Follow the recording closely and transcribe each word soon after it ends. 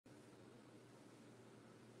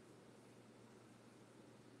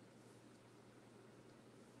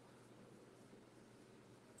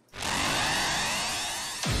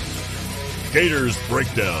Gators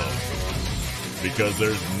Breakdown, because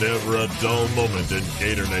there's never a dull moment in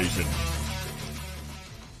Gator Nation.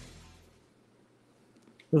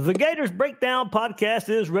 The Gators Breakdown podcast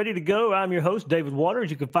is ready to go. I'm your host, David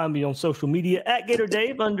Waters. You can find me on social media at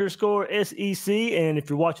GatorDave_SEC. And if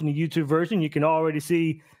you're watching the YouTube version, you can already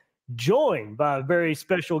see joined by a very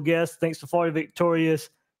special guest, thanks to Florida Victorious,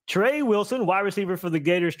 Tre Wilson, wide receiver for the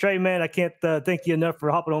Gators. Tre, man, I can't thank you enough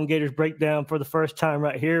for hopping on Gators Breakdown for the first time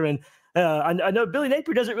right here. And I know Billy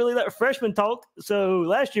Napier doesn't really let freshmen talk. So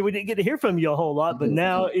last year we didn't get to hear from you a whole lot, but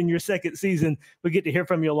now in your second season, we get to hear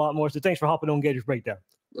from you a lot more. So thanks for hopping on Gators Breakdown.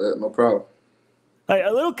 No problem. Hey,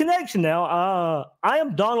 a little connection now. I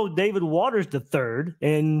am Donald David Waters III,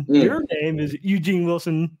 and your name is Eugene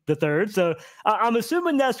Wilson III. So I'm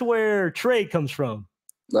assuming that's where Tre comes from.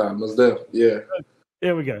 Nah, most definitely, yeah.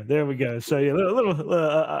 There we go. So yeah,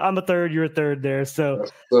 I'm a third, you're a third there. So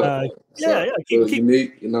keep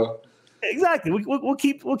unique, you know. Exactly. We'll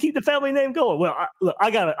keep the family name going. Well,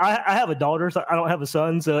 I have a daughter, so I don't have a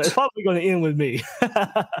son, so it's probably going to end with me.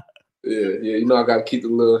 Yeah. You know, I got to keep the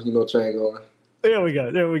little, train going. There we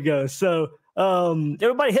go. So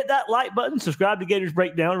everybody hit that like button, subscribe to Gators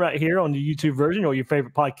Breakdown right here on the YouTube version or your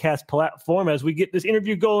favorite podcast platform as we get this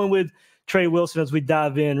interview going with Tre Wilson as we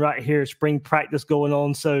dive in right here. Spring practice going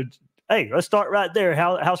on. So, hey, let's start right there.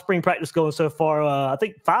 How's spring practice going so far? I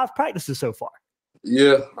think 5 practices so far.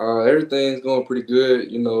 Yeah, everything's going pretty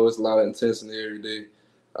good. You know, it's a lot of intensity every day.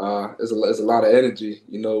 It's a lot of energy,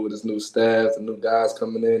 with this new staff, the new guys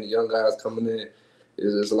coming in, the young guys coming in.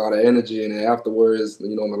 There's a lot of energy, and then afterwards,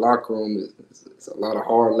 in the locker room, it's a lot of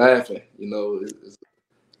hard laughing. It's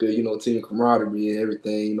good, team camaraderie and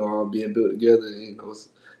everything. All being built together.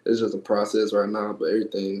 It's just a process right now, but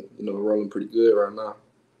everything, rolling pretty good right now.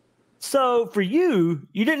 So for you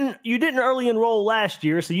didn't early enroll last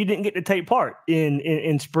year, so you didn't get to take part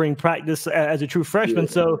in spring practice as a true freshman.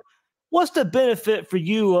 Yeah. So what's the benefit for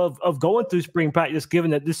you of going through spring practice, given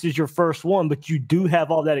that this is your first one, but you do have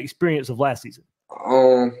all that experience of last season?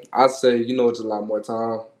 I'd say, it's a lot more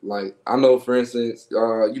time. Like, I know, for instance,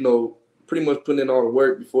 pretty much putting in all the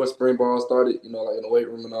work before spring ball started, like in the weight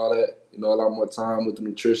room and all that, a lot more time with the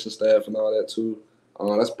nutrition staff and all that too.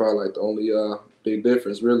 That's probably like the only big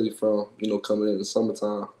difference really from, coming in the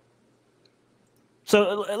summertime.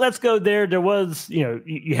 So let's go there. There was, you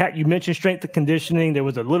mentioned strength and conditioning. There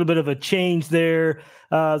was a little bit of a change there.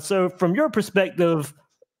 So from your perspective,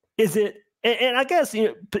 is it, and I guess,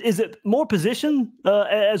 is it more position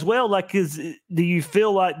as well? Like, do you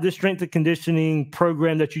feel like this strength and conditioning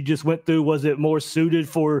program that you just went through, was it more suited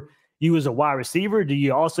for you as a wide receiver? Do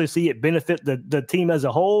you also see it benefit the team as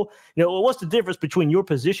a whole? What's the difference between your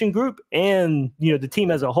position group and, the team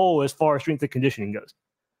as a whole as far as strength and conditioning goes?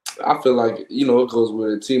 I feel like, it goes with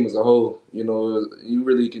the team as a whole. You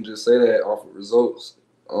really can just say that off of results.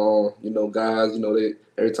 Guys, they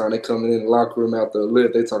every time they come in the locker room after a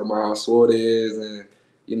lift, they talk about how sore it is and,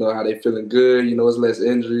 how they feeling good. It's less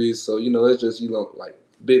injuries. So, it's just, like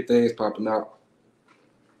big things popping out.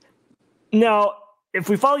 Now, if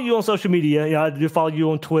we follow you on social media, I do follow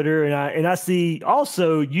you on Twitter, and I see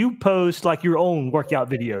also you post like your own workout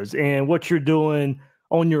videos and what you're doing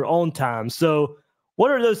on your own time. So what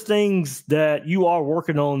are those things that you are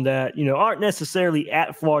working on that, aren't necessarily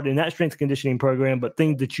at Florida in that strength conditioning program, but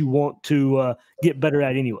things that you want to get better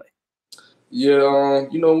at anyway? Yeah,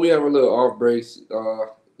 we have a little off breaks.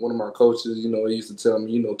 One of my coaches, he used to tell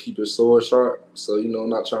me, keep your sword sharp. So,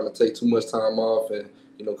 not trying to take too much time off and,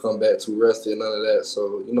 come back too rusty and none of that.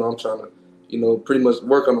 So, I'm trying to, pretty much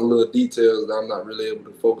work on the little details that I'm not really able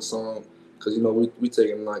to focus on because, we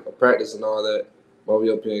taking like a practice and all that while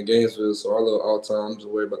we up here in Gainesville. So our little off time, I'm just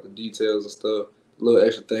worried about the details and stuff, little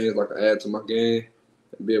extra things like I add to my game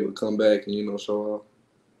and be able to come back and, show off.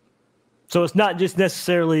 So it's not just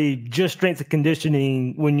necessarily just strength and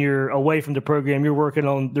conditioning when you're away from the program. You're working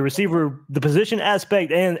on the receiver, the position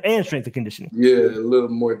aspect, and strength and conditioning. Yeah, a little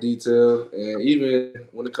more detail. And even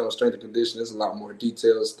when it comes to strength and conditioning, it's a lot more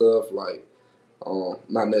detailed stuff, like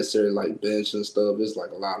not necessarily like bench and stuff. It's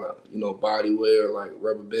like a lot of, body wear, like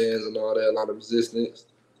rubber bands and all that, a lot of resistance.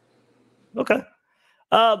 Okay.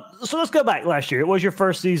 So let's go back last year. It was your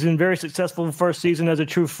first season, very successful first season as a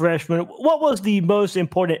true freshman. What was the most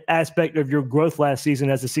important aspect of your growth last season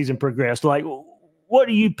as the season progressed? Like, what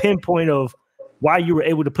do you pinpoint of why you were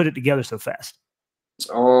able to put it together so fast?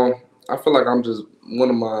 I feel like I'm just one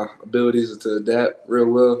of my abilities is to adapt real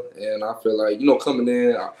well. And I feel like, coming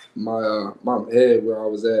in, my head where I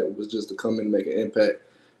was at was just to come in and make an impact.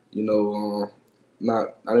 I didn't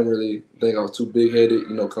really think I was too big-headed,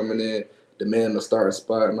 coming in, demand a starting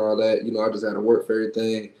spot and all that. I just had to work for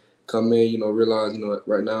everything, come in, realize,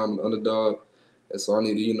 right now I'm an underdog. And so I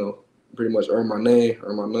need to, pretty much earn my name,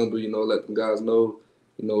 earn my number, let them guys know,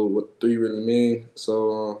 what 3 really mean.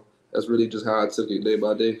 So that's really just how I took it day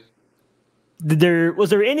by day. Was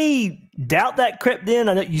there any doubt that crept in?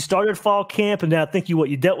 I know you started fall camp, and then I think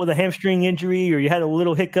you dealt with a hamstring injury, or you had a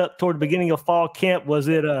little hiccup toward the beginning of fall camp. Was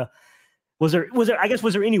there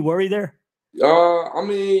any worry there? I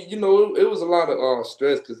mean, it was a lot of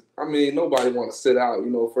stress because nobody want to sit out.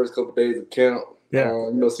 First couple of days of camp. Yeah.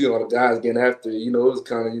 See a lot of guys getting after it. It was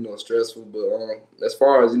kind of stressful. But as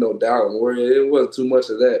far as doubt and worry, it wasn't too much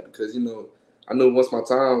of that because I knew once my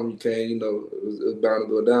time came, it was bound to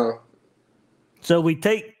go down. So we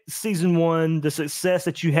take season 1, the success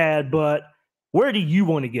that you had, but where do you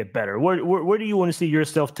want to get better? Where do you want to see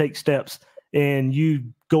yourself take steps and you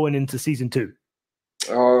going into season 2?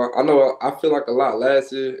 I know I feel like a lot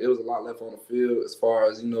last year. It was a lot left on the field as far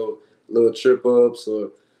as, little trip ups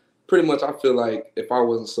or pretty much I feel like if I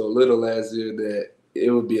wasn't so little last year that it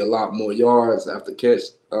would be a lot more yards after catch.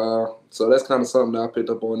 So that's kind of something that I picked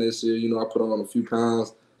up on this year. I put on a few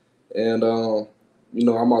pounds and,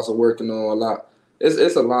 I'm also working on a lot.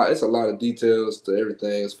 It's a lot of details to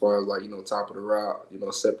everything as far as like, top of the route,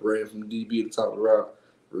 separating from DB to top of the route,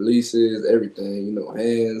 releases, everything,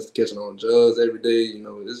 hands, catching on jugs every day,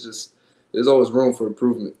 there's always room for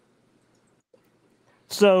improvement.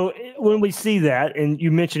 So when we see that, and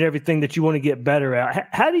you mentioned everything that you want to get better at,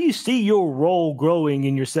 how do you see your role growing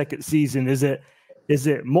in your second season? Is it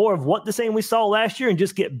more of what the same we saw last year and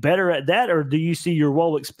just get better at that? Or do you see your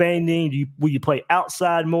role expanding? Will you play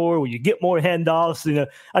outside more? Will you get more handoffs?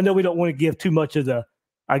 I know we don't want to give too much of the,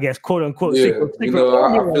 I guess, quote unquote, secret.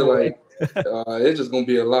 I feel like it's just going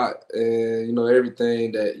to be a lot. And,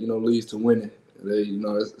 everything that, leads to winning,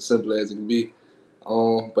 as simple as it can be.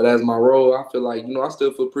 But as my role, I feel like, I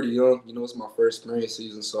still feel pretty young. It's my first spring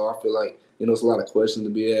season. So I feel like, it's a lot of questions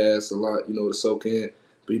to be asked, a lot, to soak in.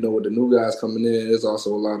 But, with the new guys coming in, there's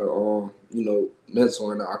also a lot of,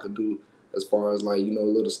 mentoring that I could do as far as, like,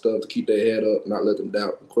 little stuff to keep their head up, not let them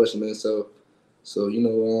doubt and question themselves. So,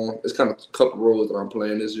 it's kind of a couple roles that I'm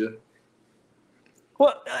playing this year.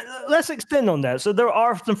 Well, let's extend on that. So there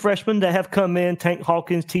are some freshmen that have come in, Tank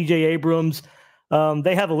Hawkins, TJ Abrams.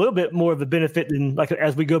 They have a little bit more of a benefit than, like,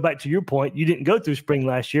 as we go back to your point, you didn't go through spring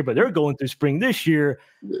last year, but they're going through spring this year.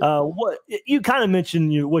 What you kind of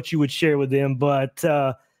mentioned, what you would share with them, but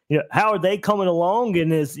how are they coming along? And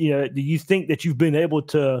do you think that you've been able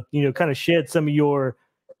to, kind of shed some of your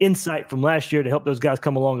insight from last year to help those guys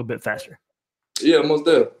come along a bit faster? Yeah, most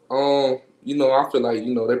definitely. I feel like,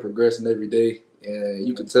 they're progressing every day, and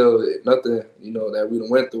you can tell that nothing, that we done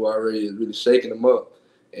went through already is really shaking them up.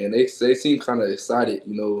 And they seem kind of excited,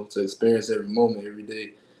 to experience every moment, every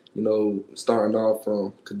day, starting off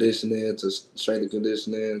from conditioning to strength and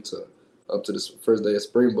conditioning to up to the first day of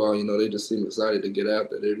spring ball. They just seem excited to get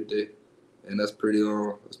after it every day. And that's pretty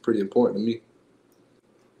important to me.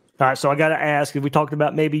 All right, so I got to ask, if we talked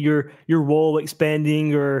about maybe your role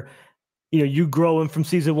expanding or, you growing from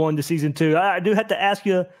season 1 to season 2, I do have to ask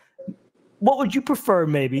you, what would you prefer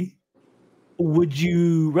maybe? Would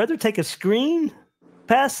you rather take a screen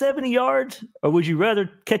past 70 yards, or would you rather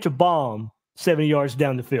catch a bomb 70 yards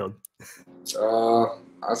down the field?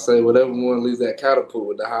 I say whatever one leaves that catapult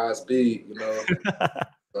with the high speed,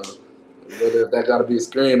 whether if that got to be a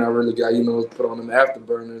screen, I really got, put on them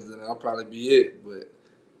afterburners, and I'll probably be it. But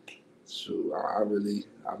shoot,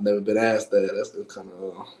 I've never been asked that. That's kind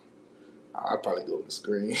of, I'd probably go with the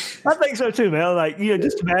screen. I think so too, man. Like,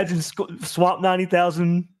 just imagine swamp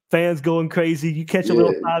 90,000 fans going crazy. You catch a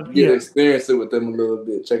little 5. Experience it with them a little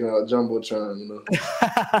bit, checking out Jumbotron,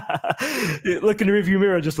 Look in the rearview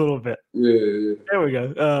mirror just a little bit. Yeah. There we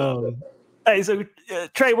go. Hey, so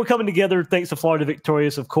Tre, we're coming together thanks to Florida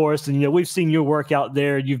Victorious, of course. And, we've seen your work out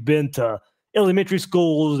there. You've been to elementary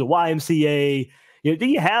schools, the YMCA. Do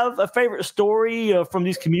you have a favorite story from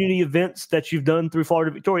these community events that you've done through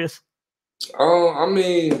Florida Victorious?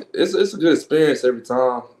 It's a good experience every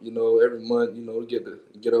time. Every month, we get to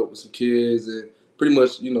get up with some kids and pretty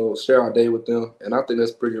much, share our day with them. And I think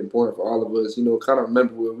that's pretty important for all of us. Kind of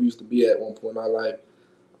remember where we used to be at one point in our life.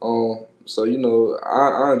 So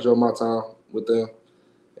I enjoy my time with them,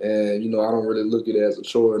 and I don't really look at it as a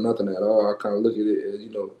chore or nothing at all. I kind of look at it as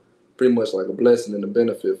pretty much like a blessing and a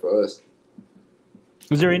benefit for us.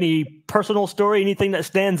 Is there any personal story, anything that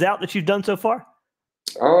stands out that you've done so far?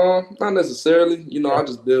 Not necessarily. I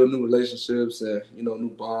just build new relationships and, new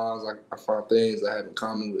bonds. I find things I have in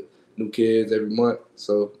common with new kids every month.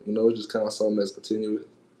 So, it's just kind of something that's continuous.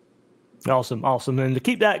 Awesome. And to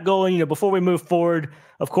keep that going, before we move forward,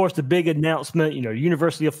 of course, the big announcement,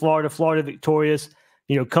 University of Florida, Florida Victorious,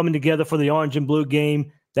 coming together for the orange and blue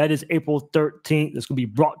game. That is April 13th. It's going to be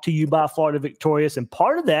brought to you by Florida Victorious. And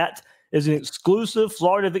part of that is an exclusive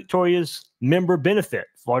Florida Victorious member benefit.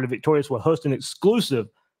 Florida Victorious will host an exclusive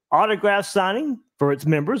autograph signing for its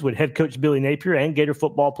members with head coach Billy Napier and Gator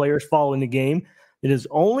football players following the game. It is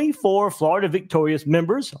only for Florida Victorious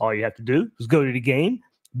members. All you have to do is go to the game,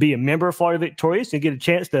 be a member of Florida Victorious, and get a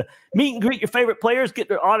chance to meet and greet your favorite players, get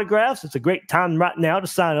their autographs. It's a great time right now to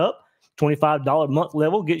sign up. $25 a month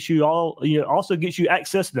level gets you also gets you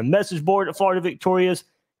access to the message board at Florida Victorious,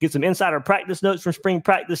 get some insider practice notes from spring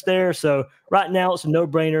practice there. So right now it's a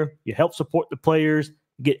no-brainer. You help support the players,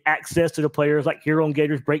 get access to the players like here on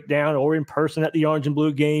Gators Breakdown or in person at the orange and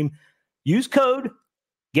blue game. Use code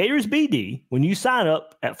GatorsBD when you sign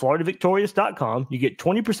up at floridavictorious.com. You get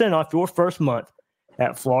 20% off your first month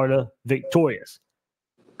at Florida Victorious.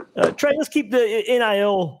 Trey, let's keep the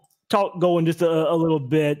NIL talk going just a little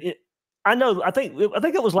bit. I think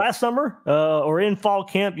it was last summer or in fall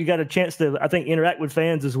camp, you got a chance to, I think, interact with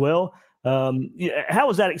fans as well. How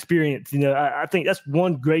was that experience? I think that's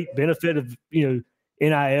one great benefit of,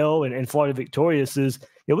 NIL and Florida Victorious is,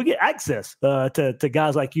 we get access to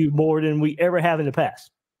guys like you more than we ever have in the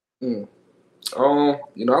past. I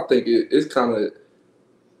think it's kind of,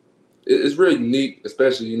 it's really unique,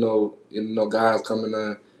 especially, guys coming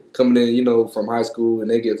in, from high school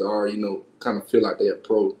and they get to already, kind of feel like they're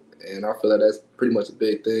pro. And I feel like that's pretty much a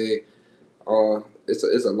big thing. It's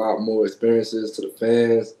a lot more experiences to the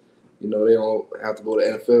fans. They don't have to go to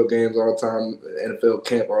NFL games all the time, NFL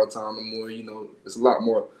camp all the time anymore. It's a lot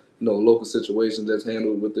more, local situations that's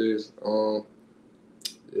handled with this.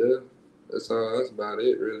 That's about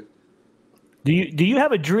it, really. Do you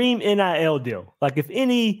have a dream NIL deal? Like if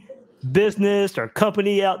any business or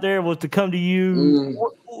company out there was to come to you,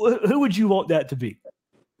 who would you want that to be?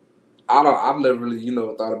 I've never really,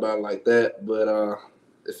 thought about it like that. But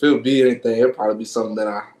if it would be anything, it'd probably be something that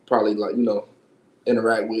I probably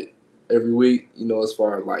interact with every week, as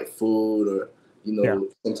far as like food or,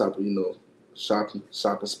 some type of, shopping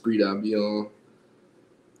spree that I'd be on.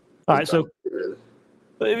 All right. So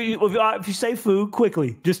if you say food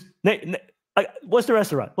quickly, just what's the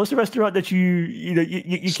restaurant? What's the restaurant that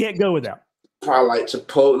you can't go without? Probably like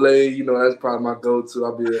Chipotle, that's probably my go-to.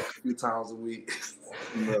 I'll be there a few times a week.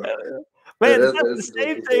 Man, that's the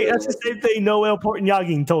same thing. That's the same thing Noel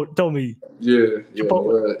Portanyagin told me. Yeah,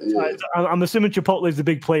 Chipotle. Yeah. Right, so I'm assuming Chipotle is the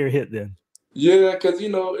big player hit then. Yeah, because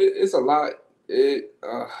it's a lot. It's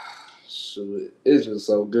just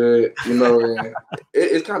so good, and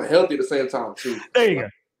it's kind of healthy at the same time too. There you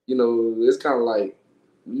go. It's kind of like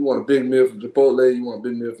you want a big meal from Chipotle, you want a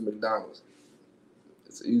big meal from McDonald's.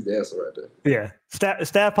 It's an easy answer right there. Yeah,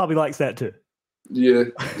 staff probably likes that too. Yeah.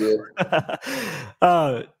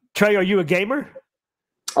 Trey, are you a gamer?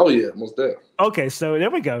 Oh yeah, most definitely. Okay, so there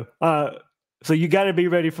we go. So you got to be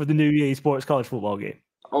ready for the new EA Sports college football game.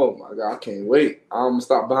 Oh my God, I can't wait. I'm gonna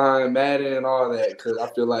stop buying Madden and all that because I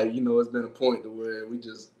feel like it's been a point to where we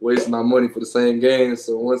just wasting our money for the same game.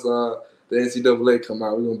 So once the NCAA come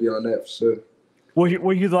out, we're gonna be on that for sure.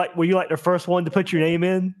 Were you like the first one to put your name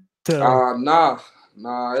in?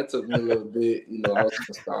 Nah, it took me a little bit. I was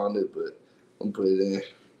astounded, but I'm putting it in.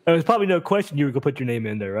 There's probably no question you were gonna put your name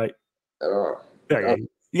in there, right? At all.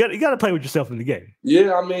 You got to play with yourself in the game.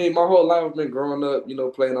 Yeah, I mean, my whole life I've been growing up,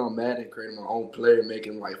 playing on Madden, creating my own player,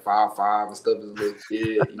 making like 5-5 and stuff as a little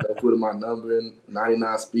kid. Putting my number in,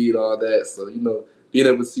 99 speed, all that. So being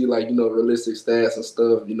able to see like realistic stats and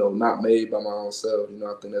stuff, not made by my own self.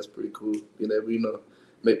 I think that's pretty cool. Being able to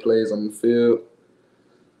make plays on the field.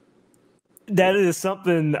 That is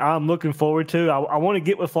something I'm looking forward to. I want to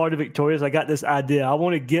get with Florida Victorious. I got this idea. I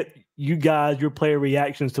want to get you guys your player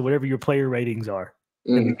reactions to whatever your player ratings are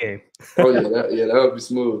in the game. Oh yeah, that would be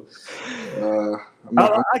smooth.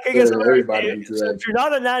 I can guess everybody. So if you're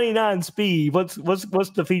not a 99 speed, what's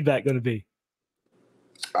the feedback going to be?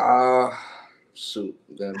 Shoot,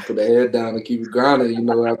 you gotta put the head down and keep it grounded. I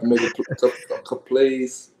have to make a couple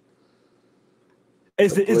plays.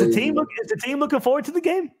 Is the team looking forward to the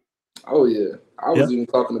game? Oh yeah, I was even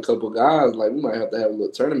talking to a couple guys. Like we might have to have a little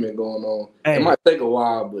tournament going on. Hey, it might take a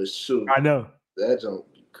while, but shoot, I know that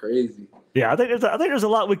jump be crazy. Yeah, I think there's a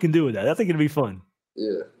lot we can do with that. I think it'll be fun.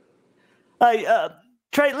 Yeah. Hey,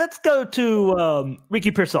 Trey, let's go to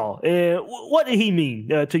Ricky Pearsall. What did he mean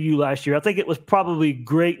to you last year? I think it was probably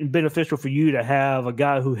great and beneficial for you to have a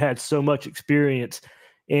guy who had so much experience,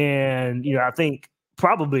 and I think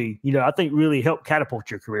really helped catapult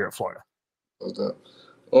your career at Florida. Okay.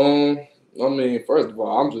 I mean, first of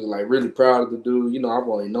all, I'm just like really proud of the dude. I've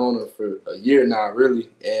only known him for a year now, really,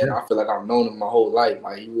 and I feel like I've known him my whole life.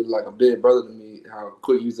 Like he was like a big brother to me. How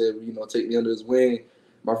quick he was able, take me under his wing,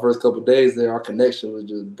 my first couple of days there, our connection was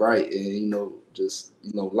just bright and just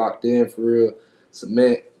locked in for real,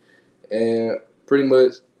 cement, and pretty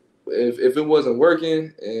much if it wasn't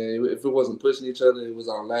working and if it wasn't pushing each other, it was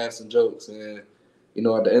our laughs and jokes. And at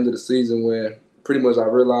the end of the season, when pretty much I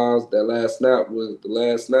realized that last snap was the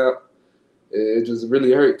last snap, it just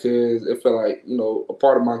really hurt because it felt like a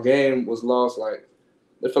part of my game was lost. Like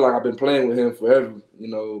it felt like I've been playing with him forever,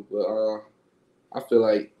 but I feel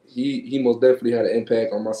like he most definitely had an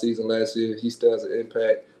impact on my season last year. He still has an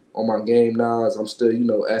impact on my game now as I'm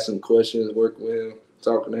still, asking questions, working with him,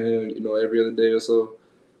 talking to him, every other day or so.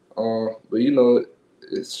 But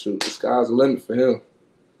the sky's the limit for him.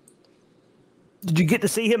 Did you get to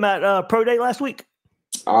see him at Pro Day last week?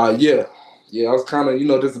 Yeah. I was kind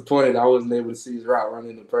of, disappointed I wasn't able to see his route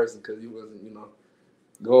running in person because he wasn't,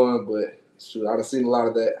 going. But I've seen a lot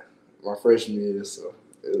of that my freshman year, so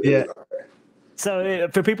it was all right. So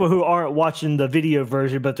for people who aren't watching the video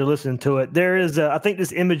version, but they're listening to it, there is I think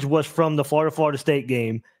this image was from the Florida State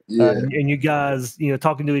game. Yeah. And you guys,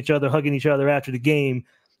 talking to each other, hugging each other after the game.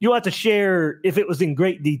 You'll have to share if it was in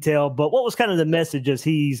great detail, but what was kind of the message as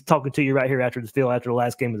he's talking to you right here after the field after the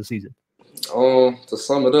last game of the season? To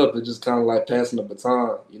sum it up, it's just kind of like passing the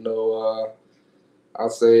baton. I'll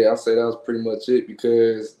say that was pretty much it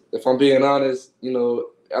because if I'm being honest,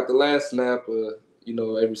 at the last snap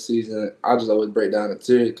every season, I just always break down in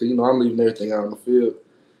tears because, I'm leaving everything out on the field.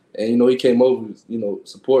 And, he came over,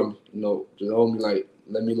 support me, just hold me, like,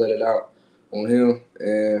 let me let it out on him.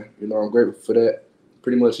 And, I'm grateful for that.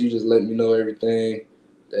 Pretty much he just let me know everything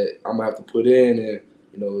that I'm going to have to put in and,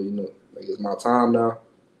 like it's my time now.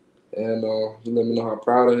 And he let me know how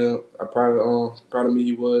proud of him, how proud of me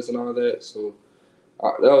he was and all that. So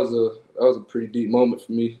that was a pretty deep moment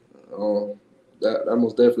for me. That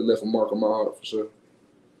most definitely left a mark on my heart for sure.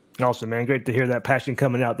 Awesome, man. Great to hear that passion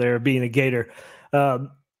coming out there, being a Gator.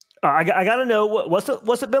 I got to know what's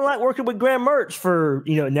it been like working with Graham Mertz for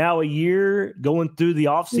now a year, going through the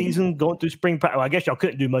off season, going through spring practice. Well, I guess y'all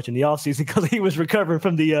couldn't do much in the off season because he was recovering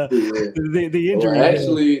from the injury. Well,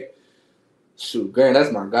 actually, Graham,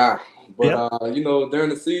 that's my guy. But during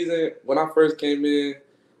the season when I first came in,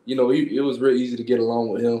 it was real easy to get along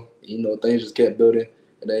with him. Things just kept building,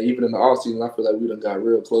 and then even in the off season, I feel like we done got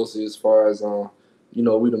real close as far as we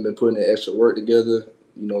done been putting in extra work together.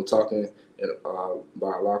 Talking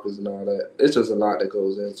about lockers and all that. It's just a lot that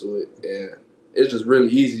goes into it, and it's just really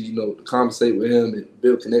easy, to conversate with him and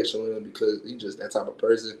build connection with him because he's just that type of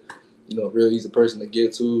person. Real easy person to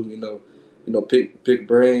get to. Pick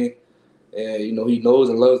brain, and he knows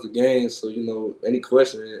and loves the game. So any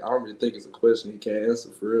question, I don't really think it's a question he can't answer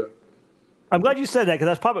for real. I'm glad you said that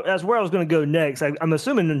because that's where I was going to go next. I'm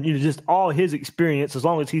assuming just all his experience, as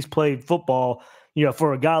long as he's played football.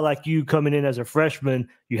 For a guy like you coming in as a freshman,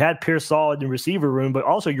 you had Pearsall in the receiver room, but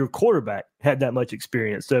also your quarterback had that much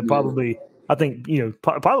experience. So probably, I think,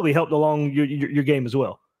 probably helped along your game as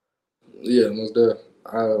well. Yeah, I most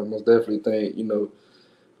definitely think,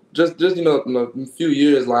 just in a few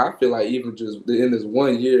years, like I feel like even just in this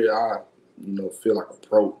 1 year, I, feel like a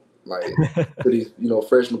pro. Like for these,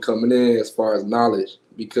 freshmen coming in as far as knowledge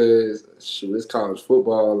because it's college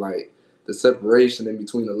football, like. The separation in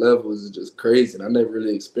between the levels is just crazy. And I never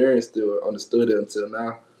really experienced it or understood it until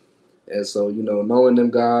now. And so, knowing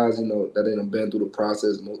them guys, that they done been through the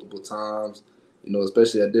process multiple times,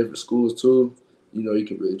 especially at different schools too, you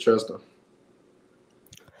can really trust them.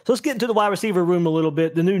 So let's get into the wide receiver room a little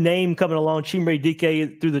bit. The new name coming along, Chimere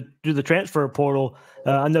Dike through the transfer portal.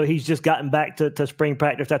 I know he's just gotten back to spring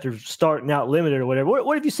practice after starting out limited or whatever.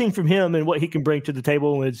 What have you seen from him and what he can bring to the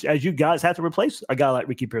table as you guys have to replace a guy like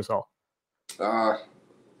Ricky Pearsall? When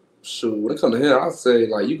it comes to him, I'd say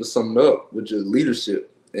like you can sum it up with just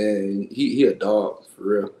leadership, and he a dog for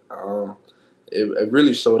real. It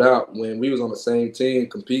really showed out when we was on the same team,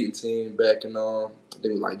 competing team back in I think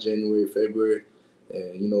it was like January, February,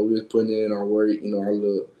 and we was putting in our work, our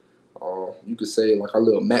little you could say like our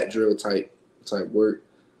little mat drill type work.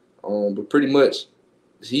 But pretty much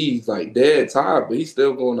he's like dead tired, but he's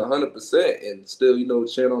still going 100% and still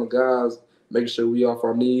cheering on the guys. Making sure we off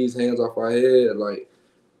our knees, hands off our head, like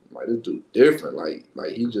this dude different. Like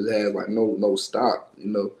he just has like no stop.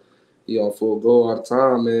 He on full go all the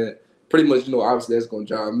time, man. Pretty much, obviously that's gonna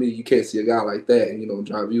drive me. You can't see a guy like that and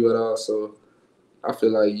drive you at all. So I feel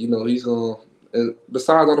like he's gonna. And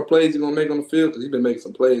besides all the plays he's gonna make on the field, because he's been making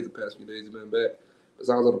some plays the past few days he's been back.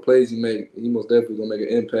 Besides all the plays he make, he most definitely gonna make an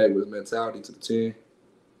impact with his mentality to the team.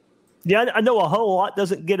 Yeah, I know a whole lot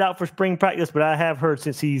doesn't get out for spring practice, but I have heard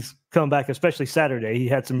since he's come back, especially Saturday, he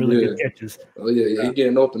had some really good catches. Oh, yeah, he's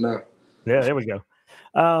getting open now. Yeah, there we go.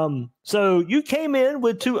 So you came in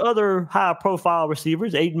with two other high-profile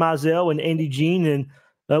receivers, Aiden Mizell and Andy Jean, and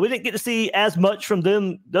we didn't get to see as much from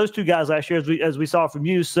those two guys last year as we saw from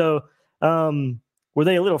you. So were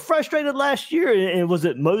they a little frustrated last year? And was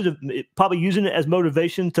it probably using it as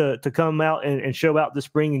motivation to come out and show out this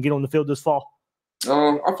spring and get on the field this fall?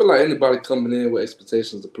 I feel like anybody coming in with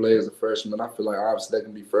expectations to play as a freshman, I feel like obviously that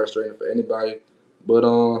can be frustrating for anybody. But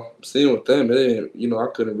seeing with them, I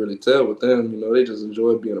couldn't really tell with them. They just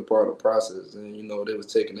enjoyed being a part of the process, and they was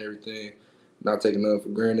taking everything, not taking nothing for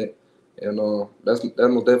granted. And that's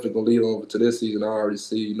most definitely gonna lead on to this season. I already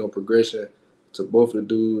see progression to both of the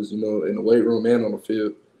dudes, in the weight room and on the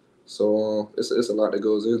field. So it's a lot that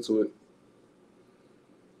goes into it.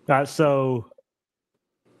 All right, so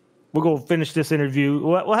we're gonna finish this interview.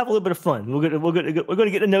 We'll have a little bit of fun. We're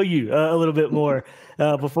gonna get to know you a little bit more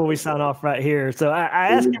before we sign off right here. So I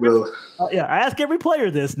ask every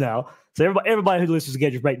player this now. So everybody who listens to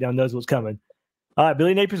Gators Breakdown knows what's coming. All right,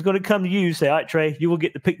 Billy Napier's going to come to you. Say, all right, Trey, you will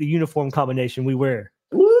get to pick the uniform combination we wear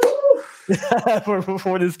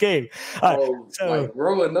for this game. Like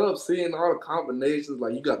growing up, seeing all the combinations,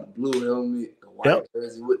 like you got the blue helmet, the white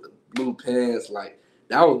jersey with the blue pants, like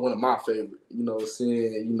that was one of my favorite.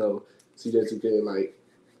 Seeing CJ2K, like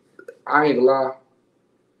I ain't gonna lie,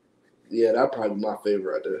 yeah, that probably my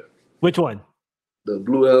favorite right there. Which one? The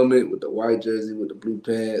blue helmet with the white jersey with the blue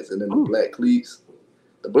pants, and then the black cleats.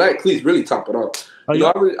 The black cleats really top it off. I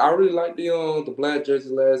really liked the black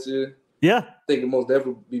jersey last year. Yeah, I think it most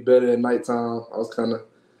definitely would be better at nighttime. I was kind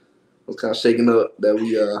of shaking up that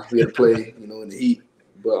we had to play, in the heat.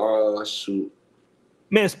 But shoot,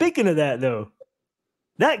 man. Speaking of that though,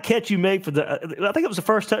 that catch you made for I think it was the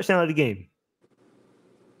first touchdown of the game.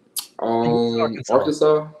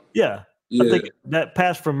 Arkansas. Yeah. I think that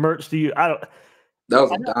pass from Mertz to you. That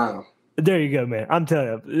was a dime. There you go, man. I'm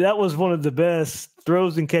telling you, that was one of the best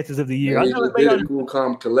throws and catches of the year. Yeah, I did a cool,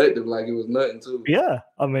 calm, collective, like it was nothing too. Yeah,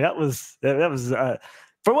 I mean that was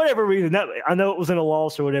for whatever reason. I know it was in a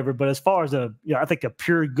loss or whatever, but as far as I think a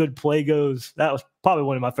pure good play goes, that was probably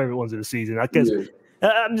one of my favorite ones of the season. I guess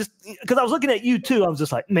I'm just because I was looking at you too. I was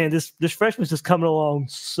just like, man, this freshman's just coming along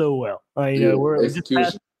so well. We're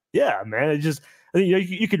execution. Man, it just.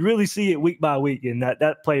 You could really see it week by week, and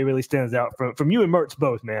that play really stands out from you and Mertz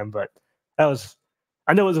both, man. But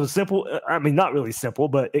I know it was simple. I mean, not really simple,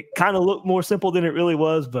 but it kind of looked more simple than it really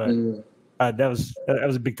was. But that was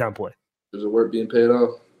a big time play. There's a work being paid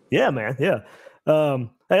off. Yeah, man. Yeah.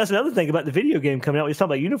 That's another thing about the video game coming out. We talk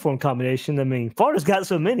about uniform combination. I mean, Florida's got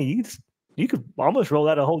so many. You could almost roll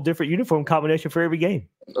out a whole different uniform combination for every game.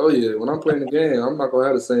 Oh yeah, when I'm playing the game, I'm not gonna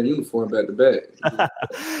have the same uniform back to back.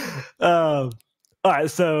 All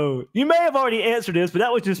right, so you may have already answered this, but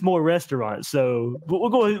that was just more restaurants. So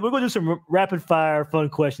we're going to do some rapid fire fun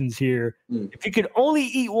questions here. If you could only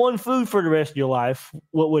eat one food for the rest of your life,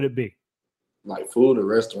 what would it be? Like food or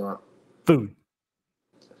restaurant? Food.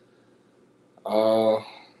 Well,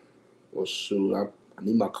 shoot, I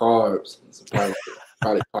need my carbs. So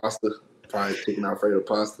probably pasta. Probably chicken Alfredo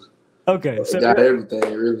pasta. Okay, so got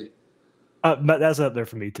everything really. But that's up there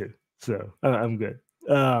for me too. So I'm good.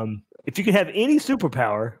 If you could have any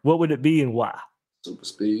superpower, what would it be and why? Super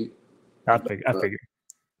speed. I figured.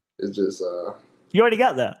 It's just you already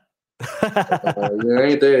got that. I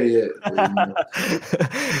ain't there yet.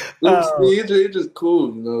 Super speed, it's just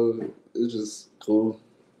cool. It's just cool.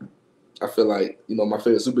 I feel like my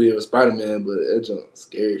favorite superhero is Spider-Man, but that junk's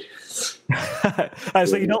scary. All right,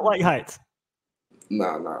 so you don't like heights?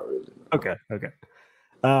 Nah, not really. Okay.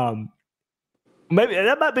 Maybe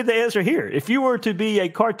that might be the answer here. If you were to be a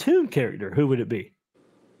cartoon character, who would it be?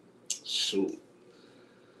 Shoot.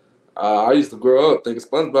 I used to grow up thinking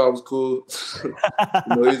SpongeBob was cool.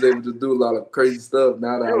 He's able to do a lot of crazy stuff.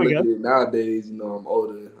 Now that I look at it nowadays, I'm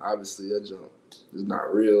older. Obviously, that jump is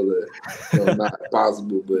not real. Not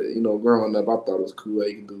possible. But, growing up, I thought it was cool.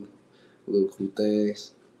 You can do little cool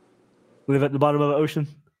things. Live at the bottom of the ocean?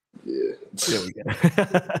 Yeah. There we go.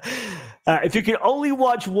 If you could only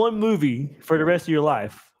watch one movie for the rest of your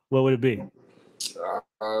life, what would it be?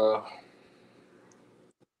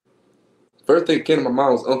 First thing that came to my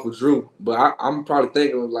mind was Uncle Drew, but I'm probably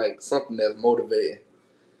thinking of like something that's motivating.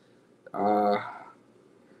 I'm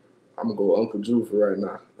gonna go Uncle Drew for right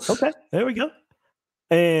now. Okay, there we go.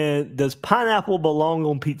 And does pineapple belong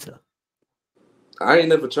on pizza? I ain't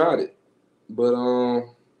never tried it, but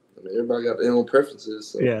everybody got their own preferences.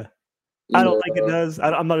 So, yeah, I don't think it does.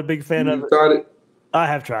 I'm not a big fan of it. Tried it? I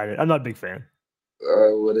have tried it. I'm not a big fan.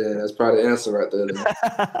 Well, then that's probably the answer right there.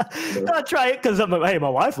 I'll try it because hey, my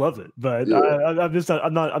wife loves it, but yeah.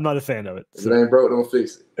 I'm not a fan of it. If it ain't broke, don't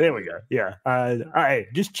fix it. There we go. Yeah. Hey,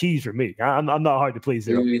 just cheese for me. I'm not hard to please.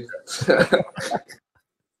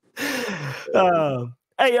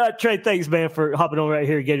 Hey, Tre, thanks, man, for hopping on right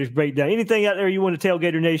here at Gators Breakdown. Anything out there you want to tell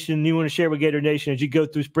Gator Nation, you want to share with Gator Nation as you go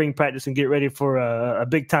through spring practice and get ready for a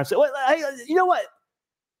big time? So, hey, you know what?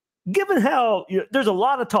 Given how there's a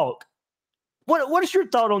lot of talk, what is your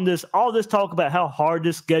thought on this? All this talk about how hard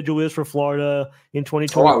this schedule is for Florida in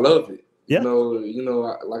 2020. Oh, I love it. Yeah.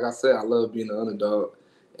 Like I said, I love being an underdog,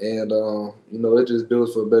 and it just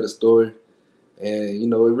builds for a better story.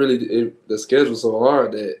 And the schedule's so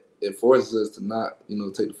hard that it forces us to not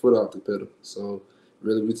take the foot off the pedal. So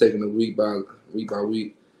really, we're taking it week by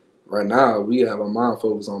week. Right now, we have our mind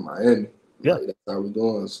focused on Miami. Yeah, that's how we're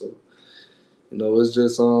going. So it's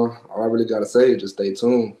just all I really got to say is just stay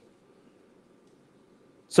tuned.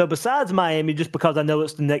 So besides Miami, just because I know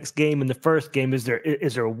it's the next game and the first game, is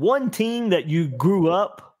there one team that you grew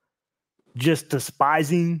up just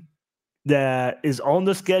despising that is on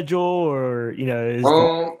the schedule, or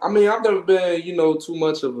I mean, I've never been too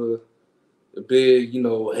much of a big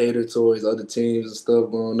hater towards other teams and stuff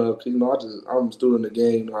growing up. I'm still in the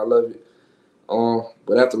game. I love it.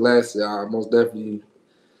 But after last year, I most definitely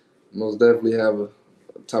have a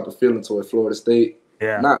type of feeling towards Florida State.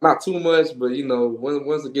 Yeah, not too much, but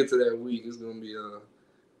once it gets to that week, it's gonna be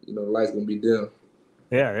the light's gonna be dim.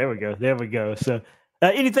 Yeah, there we go. So,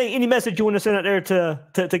 any message you want to send out there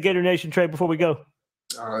to Gator Nation, Tre, before we go?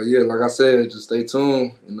 Yeah, like I said, just stay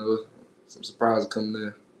tuned. Some surprises coming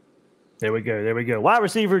in. There we go. Wide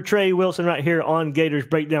receiver Tre Wilson right here on Gators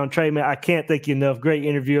Breakdown. Tre, man, I can't thank you enough. Great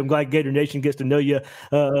interview. I'm glad Gator Nation gets to know you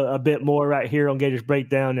a bit more right here on Gators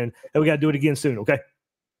Breakdown, and we got to do it again soon. Okay.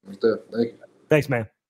 Thank you. Thanks, man.